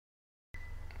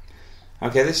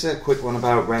Okay, this is a quick one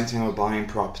about renting or buying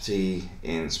property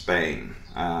in Spain,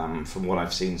 from what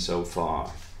I've seen so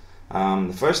far.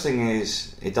 The first thing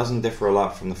is, it doesn't differ a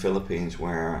lot from the Philippines,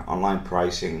 where online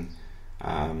pricing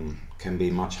can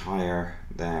be much higher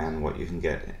than what you can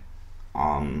get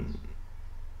on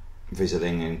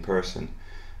visiting in person.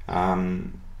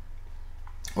 One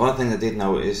thing I did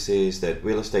notice is that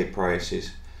real estate prices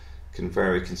can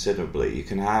vary considerably. You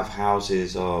can have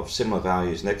houses of similar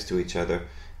values next to each other,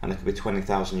 and there could be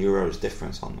 20,000 euros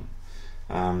difference on them.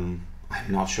 I'm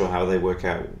not sure how they work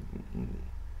out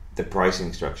the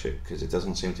pricing structure, because it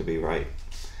doesn't seem to be right.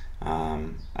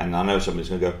 And I know somebody's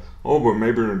going to go, oh, but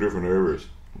maybe in different areas.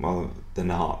 Well, they're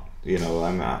not. You know,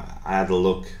 I had a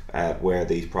look at where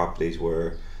these properties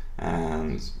were,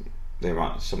 and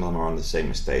some of them are on the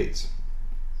same estates,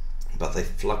 but they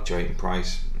fluctuate in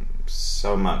price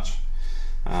so much.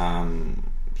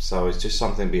 So it's just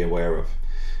something to be aware of.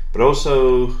 But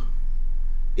also,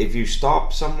 if you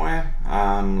stop somewhere,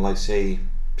 like say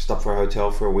stop for a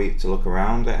hotel for a week to look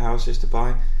around at houses to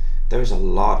buy, there's a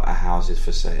lot of houses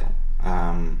for sale.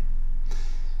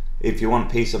 If you want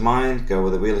peace of mind, go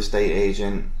with a real estate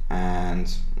agent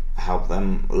and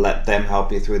let them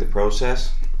help you through the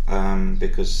process,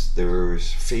 because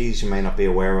there's fees you may not be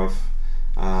aware of.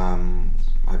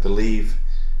 I believe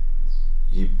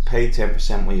you pay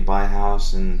 10% when you buy a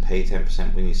house and pay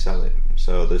 10% when you sell it.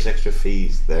 So there's extra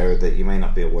fees there that you may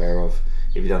not be aware of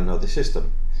if you don't know the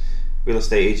system. Real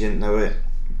estate agent know it,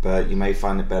 but you may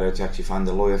find it better to actually find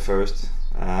a lawyer first,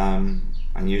 and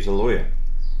use a lawyer.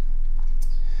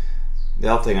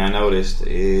 The other thing I noticed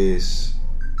is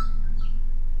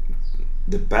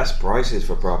the best prices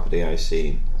for property I've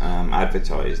seen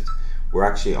advertised were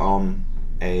actually on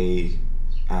a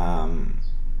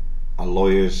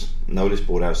lawyer's notice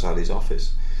board outside his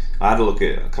office. I had a look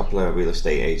at a couple of real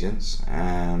estate agents,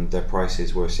 and their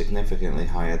prices were significantly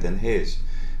higher than his.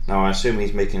 Now I assume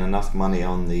he's making enough money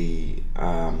on the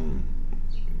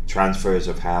transfers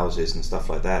of houses and stuff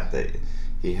like that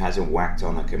he hasn't whacked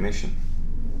on a commission.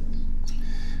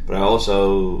 But I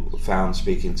also found,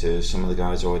 speaking to some of the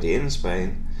guys already in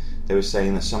Spain, they were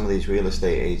saying that some of these real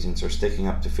estate agents are sticking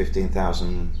up to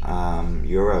 15,000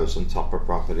 euros on top of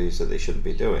properties that they shouldn't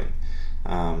be doing.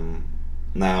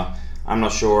 Now, I'm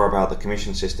not sure about the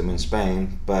commission system in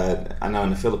Spain, but I know in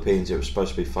the Philippines it was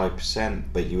supposed to be 5%,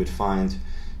 but you would find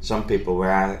some people were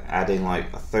adding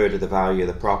like a third of the value of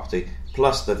the property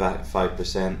plus the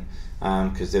 5%,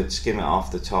 because they'd skim it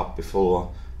off the top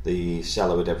before the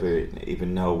seller would ever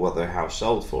even know what their house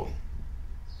sold for.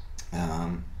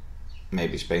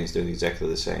 Maybe Spain's doing exactly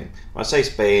the same. When I say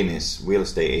Spain is real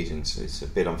estate agents, it's a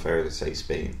bit unfair to say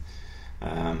Spain.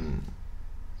 And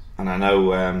I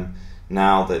know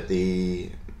now that the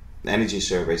energy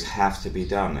surveys have to be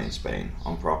done in Spain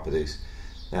on properties.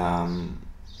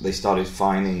 They started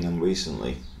fining them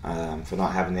recently for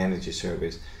not having the energy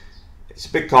surveys. It's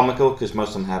a bit comical because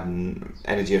most of them have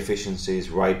energy efficiencies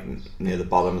right near the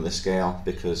bottom of the scale,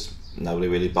 because nobody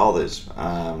really bothers.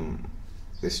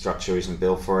 This structure isn't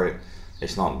built for it.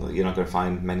 It's not. You're not going to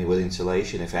find many with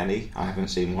insulation, if any. I haven't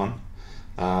seen one.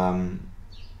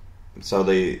 So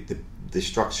the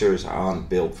structures aren't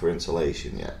built for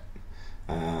insulation yet.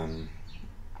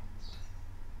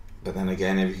 But then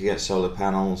again, if you get solar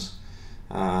panels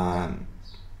and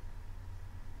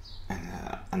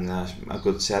a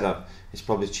good setup, it's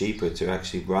probably cheaper to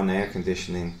actually run air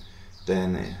conditioning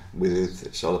than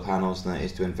with solar panels than it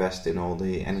is to invest in all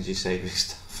the energy saving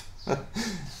stuff.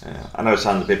 I know it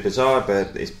sounds a bit bizarre,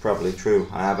 but it's probably true.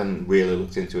 I haven't really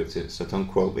looked into it, so don't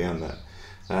quote me on that.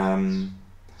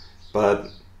 But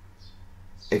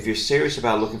if you're serious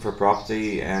about looking for a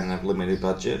property and have limited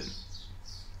budget,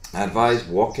 I advise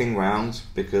walking around,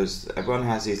 because everyone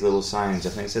has these little signs. I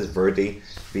think it says Verde,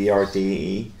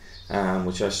 VRDE,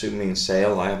 which I assume means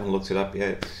sale. I haven't looked it up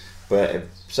yet. But if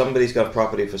somebody's got a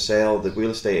property for sale, the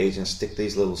real estate agents stick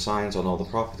these little signs on all the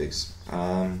properties.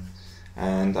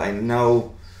 And I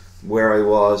know where I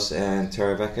was in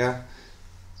Torrevieja,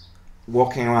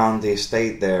 walking around the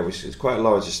estate there, which is quite a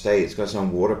large estate. It's got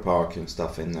some water park and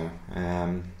stuff in there.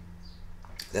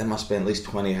 There must be at least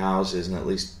 20 houses and at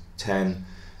least 10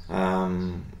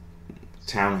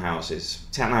 townhouses.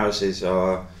 Townhouses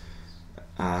are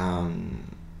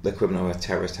the equivalent of a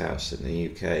terraced house in the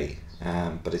UK,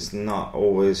 but it's not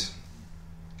always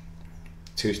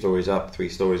 2 stories up, 3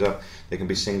 stories up. They can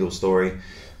be single story,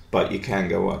 but you can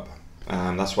go up.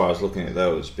 That's why I was looking at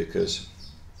those, because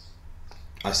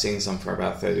I've seen some for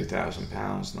about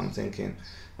 £30,000, and I'm thinking,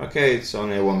 okay, it's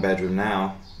only a 1 bedroom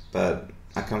now, but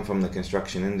I come from the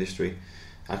construction industry.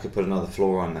 I could put another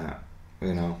floor on that,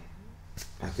 you know.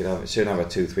 I could have soon have a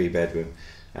 2-3 bedroom,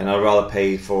 and I'd rather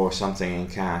pay for something in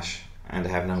cash and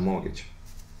have no mortgage.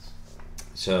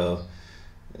 So,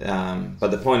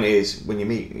 but the point is, when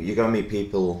you go meet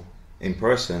people in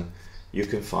person, you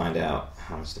can find out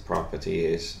how much the property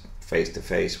is face to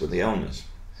face with the owners.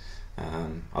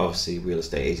 Obviously, real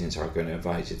estate agents are going to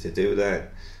advise you to do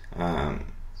that,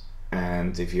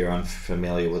 and if you're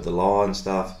unfamiliar with the law and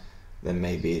stuff, then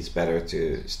maybe it's better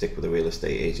to stick with a real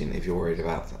estate agent if you're worried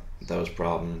about those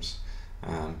problems.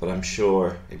 But I'm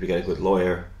sure if you get a good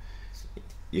lawyer,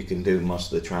 you can do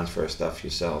most of the transfer stuff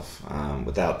yourself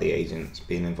without the agents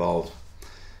being involved.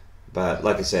 But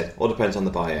like I said, all depends on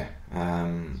the buyer,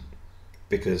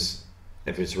 because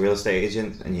if it's a real estate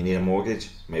agent and you need a mortgage,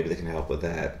 maybe they can help with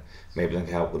that. Maybe they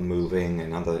can help with moving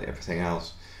and everything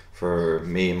else. For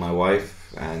me and my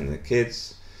wife and the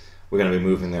kids, we're going to be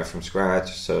moving there from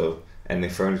scratch, so any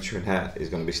furniture and that is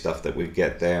going to be stuff that we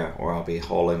get there, or I'll be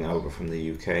hauling over from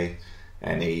the UK.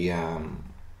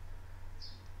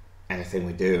 Anything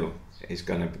we do is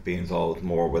going to be involved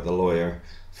more with a lawyer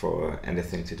for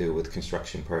anything to do with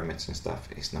construction permits and stuff.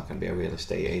 It's not going to be a real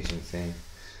estate agent thing.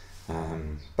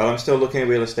 But I'm still looking at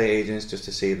real estate agents just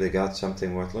to see if they got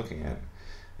something worth looking at.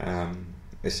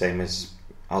 The same as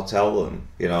I'll tell them,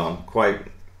 I'm quite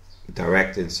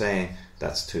direct in saying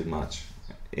that's too much,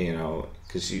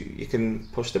 because you can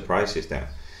push the prices down.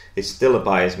 It's still a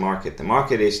buyer's market. The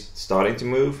market is starting to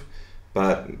move,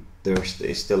 but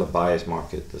it's still a buyer's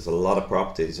market. There's a lot of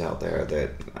properties out there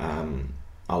that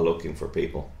are looking for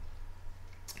people.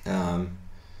 The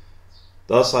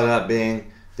other side of that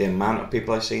being the amount of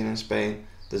people I've seen in Spain,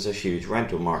 there's a huge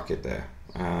rental market there.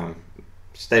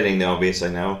 Stating the obvious, I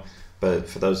know, but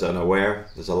for those that are unaware,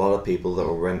 there's a lot of people that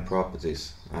will rent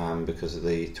properties because of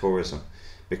the tourism.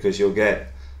 Because you'll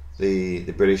get the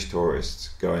British tourists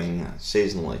going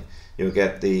seasonally. You'll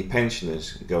get the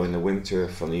pensioners go in the winter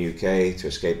from the UK to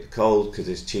escape the cold because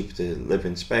it's cheaper to live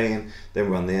in Spain than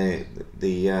run the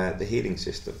heating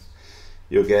system.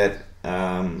 You'll get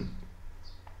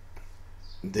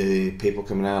the people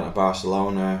coming out of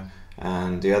Barcelona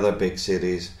and the other big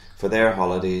cities for their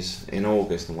holidays in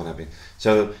August and whatever.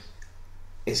 So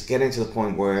it's getting to the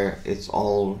point where it's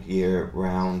all year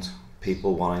round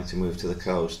people wanting to move to the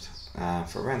coast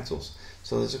for rentals.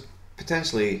 So there's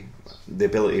potentially the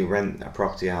ability to rent a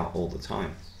property out all the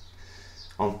time.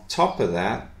 On top of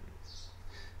that,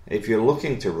 if you're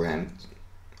looking to rent,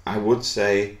 I would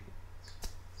say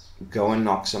go and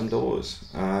knock some doors.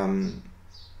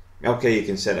 Okay, you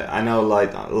can set it. I know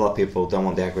like a lot of people don't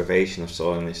want the aggravation of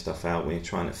sorting this stuff out when you're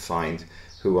trying to find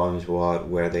who owns what,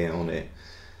 where they own it.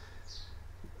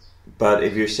 But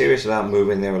if you're serious about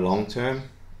moving there long term,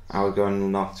 I would go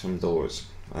and knock some doors,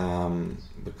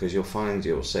 because you'll find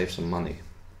you'll save some money.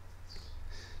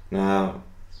 Now,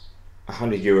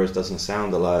 €100 doesn't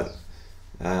sound a lot,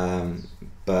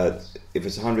 but if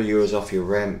it's €100 off your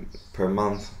rent per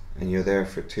month and you're there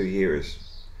for 2 years,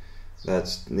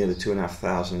 that's nearly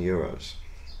 €2,500.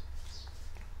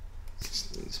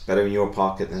 It's better in your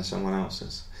pocket than someone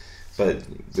else's. But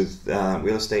with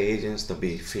real estate agents, there'll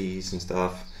be fees and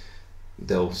stuff.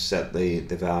 They'll set the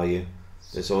value.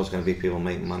 There's always going to be people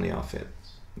making money off it.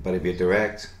 But if you're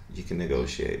direct, you can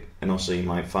negotiate. And also you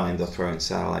might find they'll throw in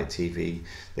satellite TV.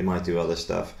 They might do other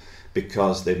stuff.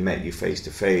 Because they've met you face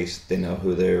to face, they know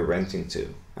who they're renting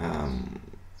to.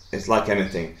 It's like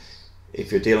anything.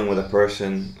 If you're dealing with a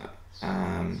person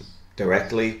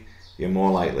directly, you're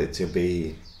more likely to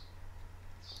be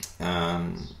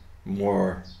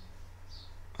more,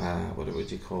 what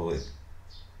would you call it?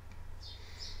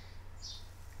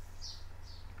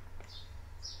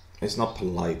 It's not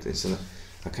polite.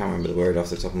 I can't remember the word off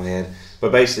the top of my head.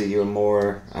 But basically, you're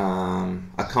more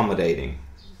accommodating.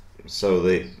 So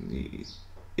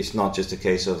it's not just a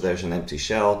case of there's an empty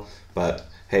shell, but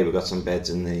hey, we've got some beds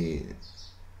in the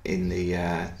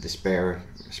spare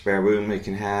room you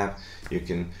can have. We've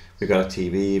got a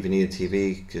TV if you need a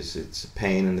TV because it's a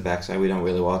pain in the backside. We don't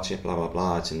really watch it. Blah blah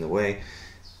blah. It's in the way,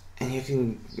 and you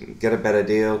can get a better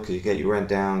deal because you get your rent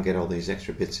down, get all these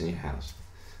extra bits in your house.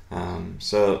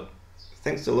 So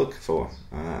things to look for.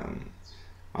 I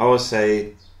always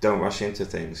say don't rush into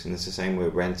things, and it's the same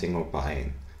with renting or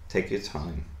buying. Take your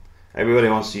time. Everybody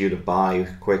wants you to buy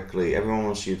quickly. Everyone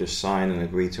wants you to sign and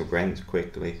agree to rent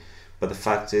quickly. But the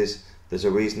fact is, there's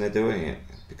a reason they're doing it.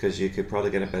 Because you could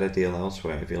probably get a better deal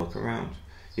elsewhere if you look around.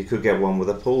 You could get one with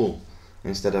a pool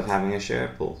instead of having a share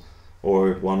pool.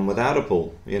 Or one without a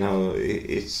pool. You've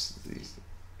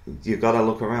got to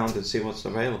look around and see what's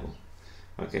available.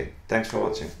 Okay, thanks for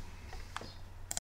watching.